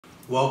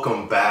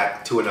Welcome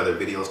back to another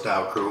video,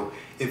 Style Crew.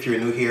 If you're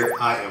new here,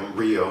 I am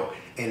Rio,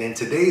 and in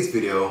today's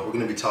video, we're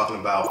going to be talking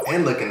about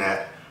and looking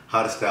at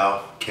how to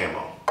style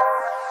camo.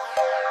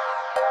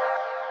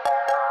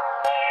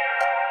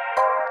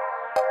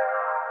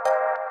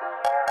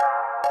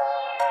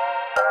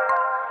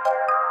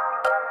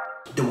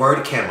 The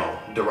word camo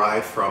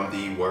derived from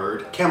the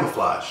word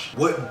camouflage.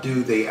 What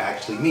do they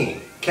actually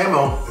mean?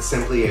 Camo is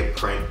simply a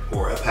print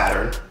or a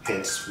pattern,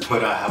 hence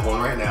what I have on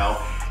right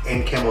now,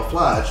 and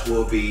camouflage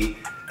will be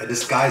a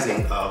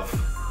disguising of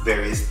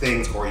various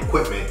things or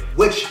equipment,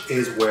 which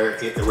is where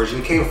it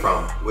originally came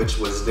from, which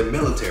was the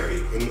military.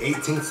 In the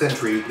 18th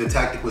century, the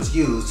tactic was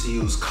used to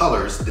use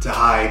colors to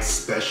hide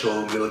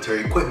special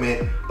military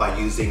equipment by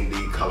using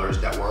the colors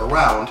that were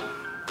around,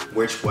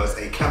 which was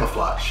a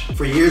camouflage.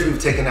 For years,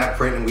 we've taken that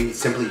print and we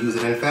simply use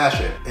it in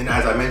fashion. And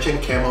as I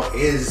mentioned, camo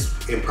is,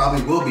 and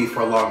probably will be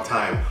for a long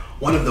time,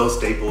 one of those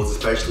staples,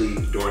 especially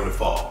during the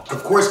fall.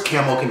 Of course,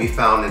 camo can be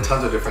found in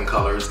tons of different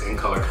colors and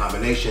color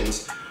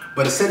combinations,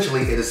 but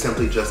essentially it is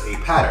simply just a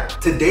pattern.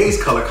 Today's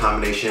color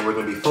combination we're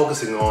going to be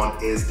focusing on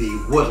is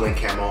the woodland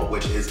camo,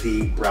 which is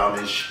the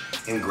brownish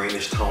and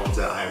greenish tones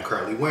that I am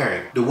currently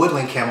wearing. The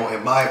woodland camo,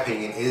 in my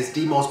opinion, is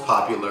the most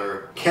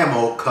popular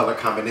camo color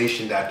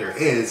combination that there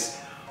is,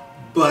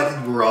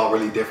 but we're all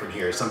really different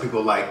here. Some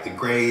people like the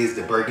grays,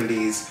 the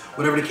burgundies,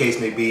 whatever the case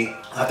may be.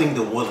 I think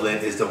the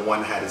woodland is the one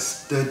that has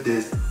stood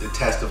the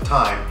test of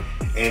time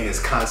and is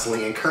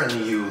constantly and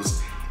currently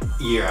used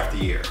year after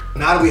year.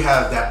 Now that we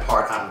have that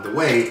part out of the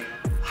way,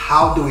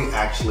 how do we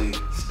actually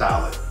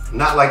style it?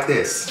 Not like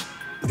this.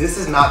 This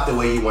is not the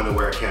way you want to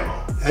wear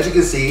camo. As you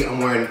can see, I'm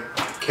wearing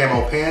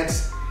camo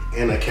pants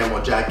and a camo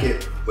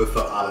jacket with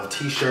an olive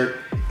t-shirt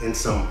and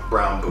some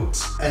brown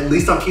boots. At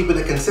least I'm keeping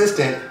it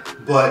consistent,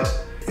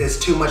 but it's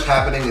too much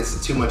happening,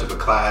 it's too much of a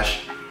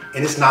clash,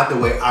 and it's not the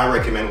way I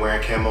recommend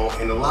wearing camo,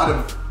 and a lot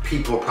of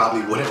people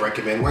probably wouldn't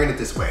recommend wearing it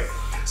this way.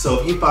 So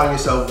if you find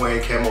yourself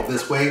wearing camo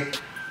this way,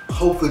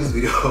 hopefully this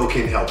video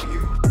can help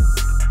you.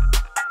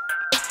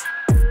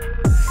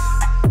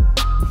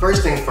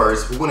 First thing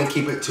first, we want to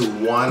keep it to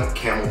one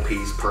camo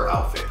piece per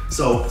outfit.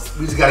 So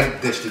we just gotta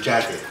ditch the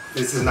jacket.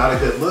 This is not a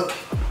good look.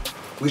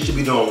 We should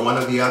be doing one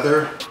or the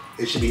other.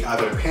 It should be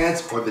either the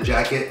pants or the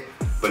jacket,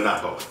 but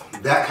not both.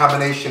 That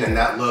combination and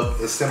that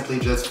look is simply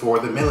just for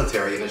the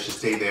military and it should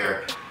stay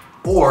there,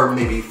 or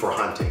maybe for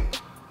hunting,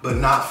 but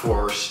not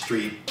for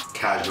street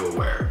casual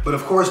wear. But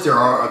of course there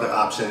are other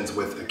options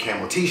with a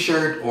camo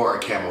t-shirt or a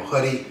camo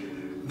hoodie.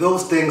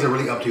 Those things are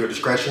really up to your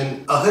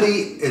discretion. A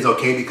hoodie is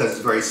okay because it's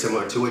very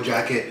similar to a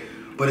jacket,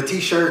 but a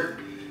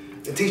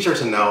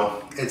t-shirt's a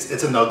no.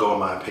 It's a no-go in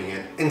my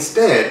opinion.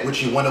 Instead,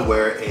 what you want to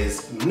wear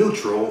is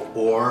neutral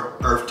or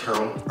earth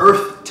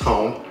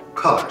tone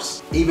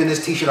colors. Even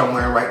this t-shirt I'm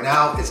wearing right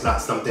now, it's not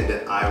something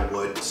that I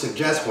would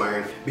suggest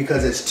wearing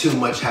because it's too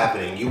much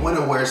happening. You want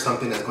to wear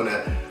something that's going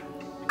to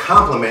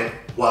complement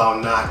while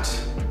not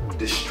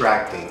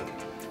distracting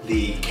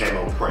the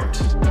camo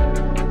print.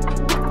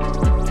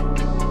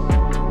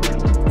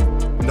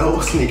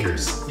 No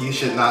sneakers. You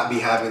should not be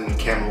having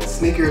camo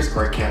sneakers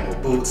or camo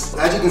boots.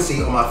 As you can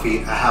see on my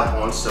feet, I have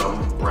on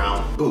some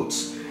brown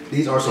boots.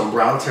 These are some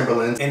brown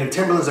Timberlands, and the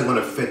Timberlands are going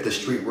to fit the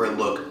streetwear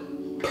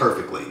look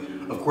perfectly.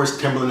 Of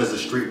course, Timberland is a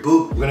street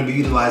boot. We're going to be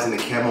utilizing the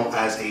camo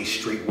as a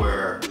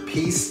streetwear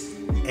piece,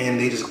 and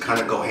they just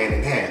kind of go hand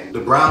in hand. The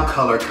brown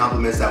color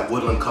complements that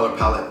woodland color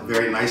palette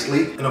very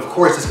nicely. And of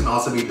course, this can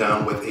also be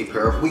done with a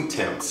pair of wheat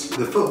Tims.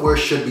 The footwear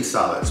should be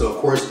solid. So of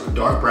course, a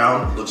dark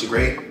brown looks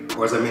great,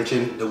 or as I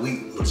mentioned, the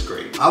wheat looks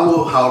great. I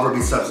will, however,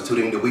 be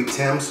substituting the wheat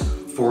Tims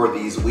for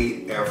these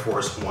wheat Air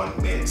Force One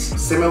mids.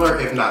 Similar,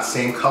 if not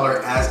same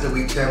color as the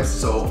wheat Tims,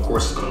 so of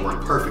course it's gonna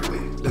work perfectly.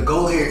 The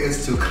goal here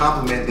is to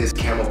complement this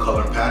camo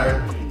color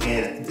pattern,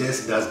 and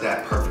this does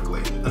that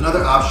perfectly.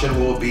 Another option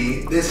will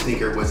be this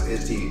sneaker, which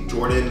is the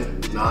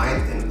Jordan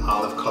 9 in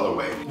olive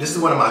colorway. This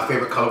is one of my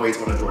favorite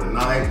colorways on the Jordan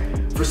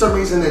 9. For some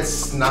reason,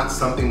 it's not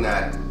something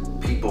that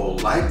people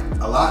like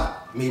a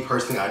lot. Me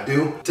personally, I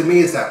do. To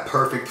me, it's that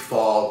perfect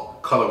fall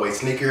colorway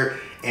sneaker.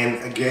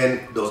 And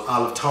again, those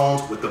olive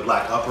tones with the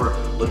black upper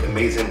look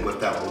amazing with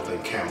that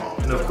woodland camo.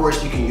 And of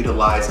course, you can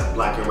utilize a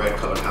black and red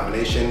color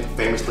combination,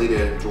 famously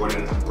the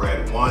Jordan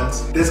Red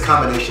 1s. This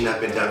combination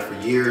has been done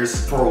for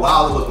years. For a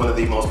while, it was one of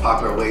the most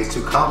popular ways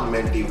to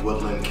complement the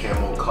woodland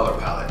camo color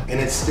palette.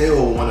 And it's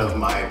still one of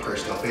my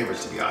personal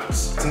favorites, to be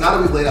honest. So now that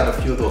we've laid out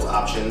a few of those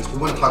options, we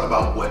want to talk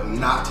about what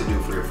not to do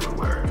for your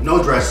footwear.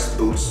 No dress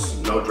boots,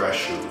 no dress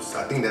shoes.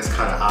 I think that's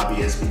kind of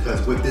obvious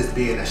because with this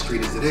being as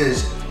street as it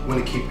is, you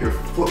want to keep your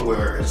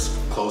footwear as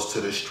close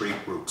to the street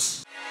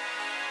roots.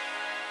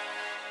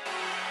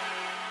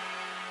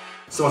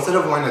 So instead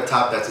of wearing a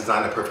top that's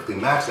designed to perfectly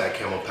match that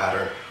camo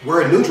pattern,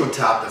 wear a neutral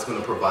top that's going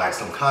to provide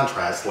some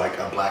contrast, like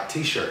a black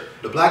t-shirt.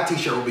 The black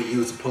t-shirt will be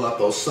used to pull up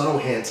those subtle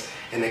hints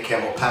in a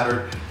camo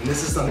pattern, and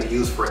this is something to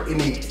use for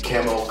any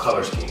camo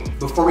color scheme.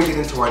 Before we get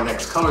into our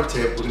next color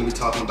tip, we're going to be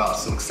talking about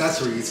some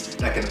accessories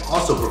that can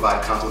also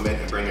provide complement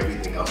and bring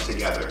everything else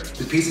together.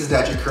 The pieces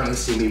that you currently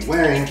see me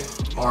wearing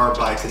are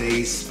by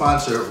today's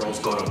sponsor, Rose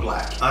Gold and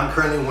Black. I'm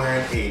currently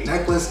wearing a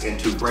necklace and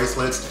 2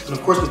 bracelets, and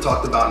of course we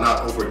talked about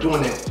not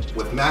overdoing it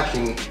with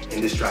matching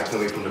and distracting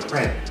away from the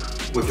print.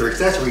 With your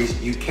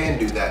accessories, you can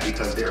do that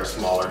because they're a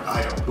smaller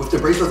item. With the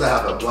bracelets, I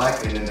have a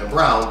black and then a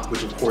brown,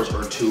 which of course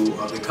are 2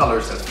 of the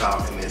colors that's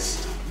found in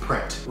this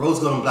print. Rose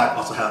Gold and Black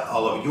also have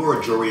all of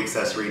your jewelry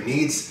accessory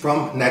needs,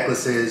 from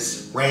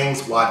necklaces,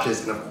 rings,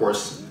 watches, and of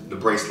course the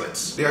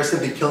bracelets. They are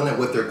simply killing it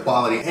with their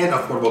quality and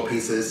affordable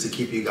pieces to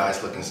keep you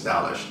guys looking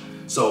stylish.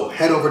 So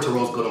head over to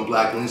Rose Gold and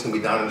Black, link's gonna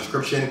be down in the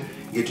description.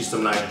 Get you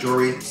some nice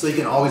jewelry so you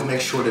can always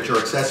make sure that your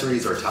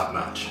accessories are top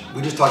notch.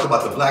 We just talked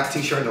about the black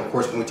t-shirt, and of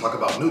course when we talk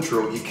about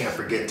neutral, you can't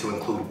forget to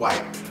include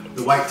white.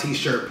 The white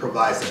t-shirt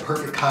provides the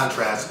perfect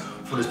contrast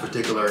for this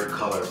particular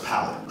color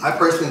palette. I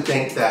personally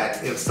think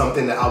that it's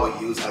something that I would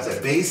use as a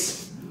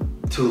base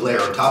to layer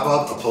on top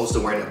of, opposed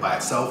to wearing it by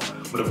itself,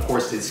 but of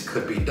course this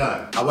could be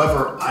done.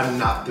 However, I'm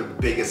not the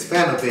biggest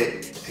fan of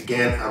it.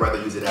 Again, I'd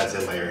rather use it as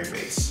a layering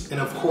base. And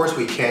of course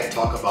we can't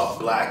talk about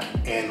black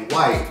and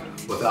white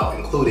without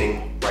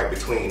including right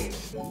between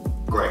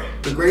gray.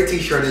 The gray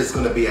t-shirt is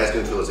going to be as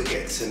neutral as it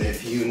gets, and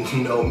if you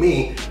know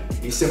me,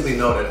 you simply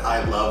know that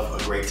I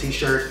love a gray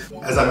t-shirt.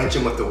 As I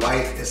mentioned with the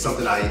white, it's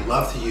something I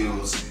love to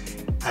use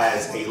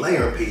as a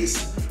layering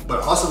piece, but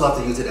also love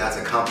to use it as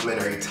a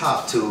complementary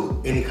top to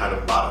any kind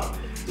of bottom.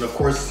 And of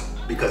course,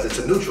 because it's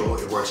a neutral,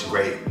 it works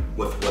great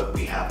with what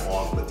we have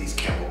on with these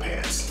camo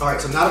pants. All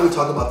right, so now that we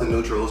talk about the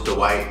neutrals, the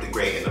white, the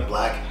gray, and the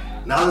black,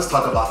 now let's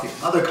talk about the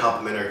other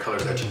complementary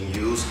colors that you can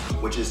use,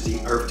 which is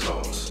the earth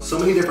tones. So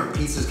many different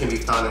pieces can be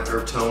found in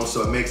earth tones,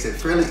 so it makes it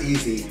fairly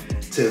easy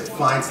to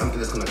find something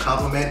that's gonna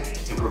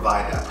complement and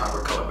provide that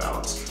proper color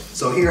balance.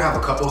 So here I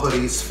have a couple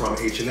hoodies from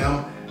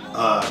H&M,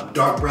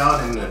 dark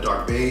brown and a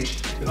dark beige,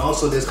 and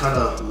also this kind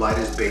of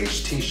lightest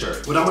beige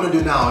t-shirt. What I'm gonna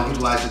do now is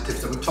utilize the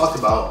tips that we've talked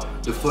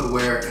about, the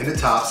footwear and the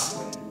tops,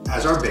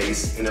 as our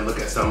base, and then look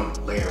at some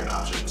layering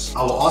options.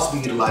 I will also be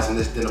utilizing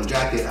this denim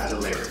jacket as a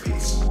layering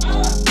piece.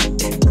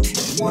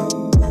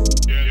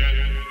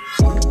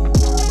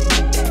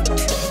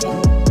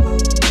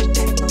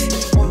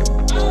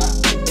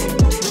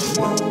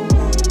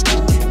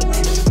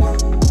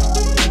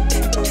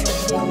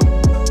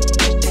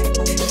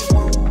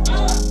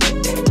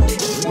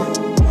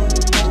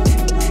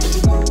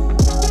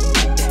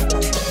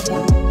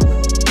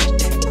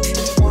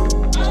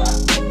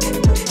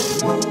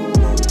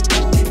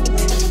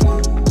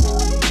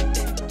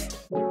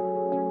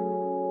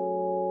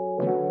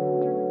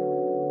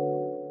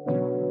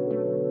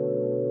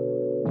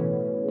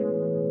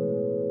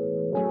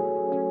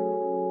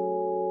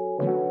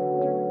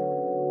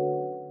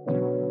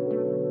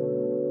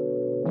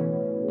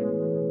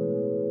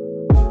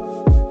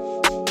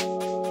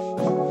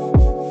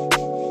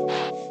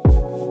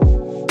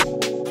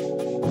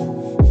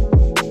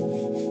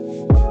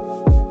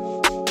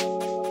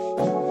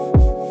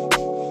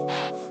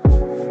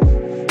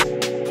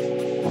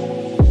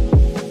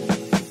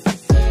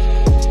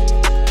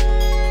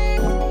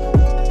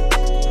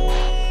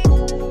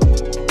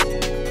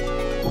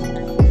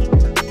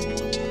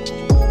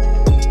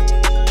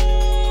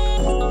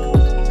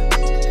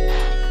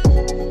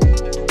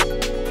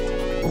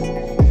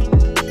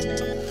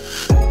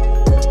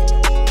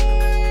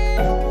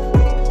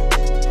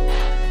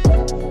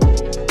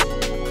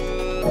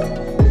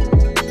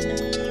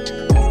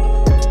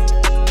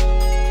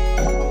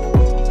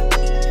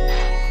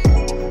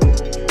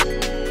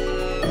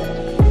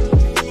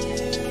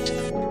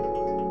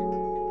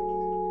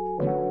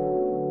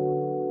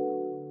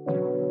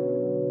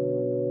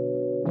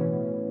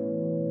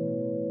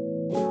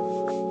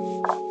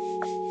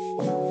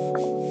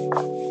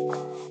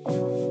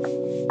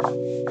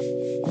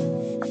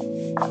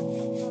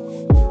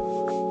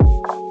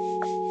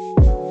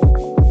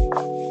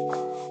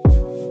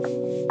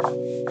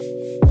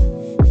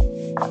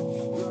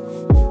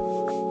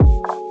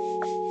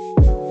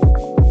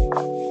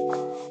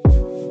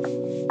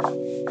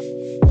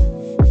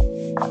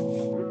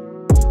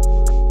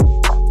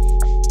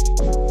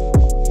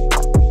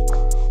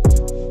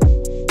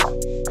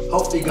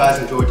 Hopefully you guys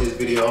enjoyed this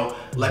video.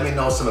 Let me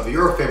know some of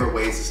your favorite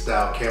ways to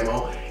style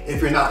camo. If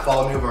you're not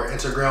following me over on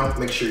Instagram,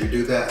 make sure you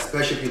do that,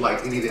 especially if you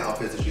like any of the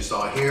outfits that you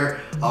saw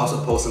here. I'll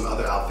also post some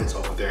other outfits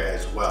over there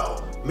as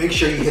well. Make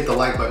sure you hit the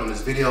like button on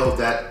this video.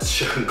 That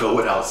should go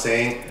without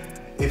saying.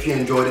 If you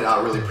enjoyed it,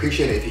 I'd really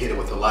appreciate it if you hit it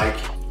with a like.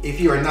 If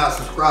you are not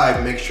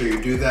subscribed, make sure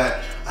you do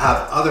that. I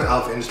have other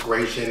outfit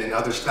inspiration and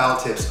other style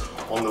tips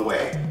on the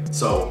way,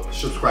 so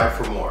subscribe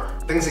for more.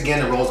 Thanks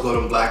again to Rose Gold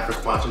and Black for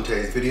sponsoring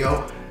today's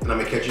video, and I'm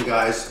gonna catch you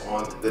guys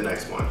on the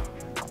next one.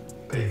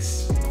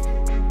 Peace.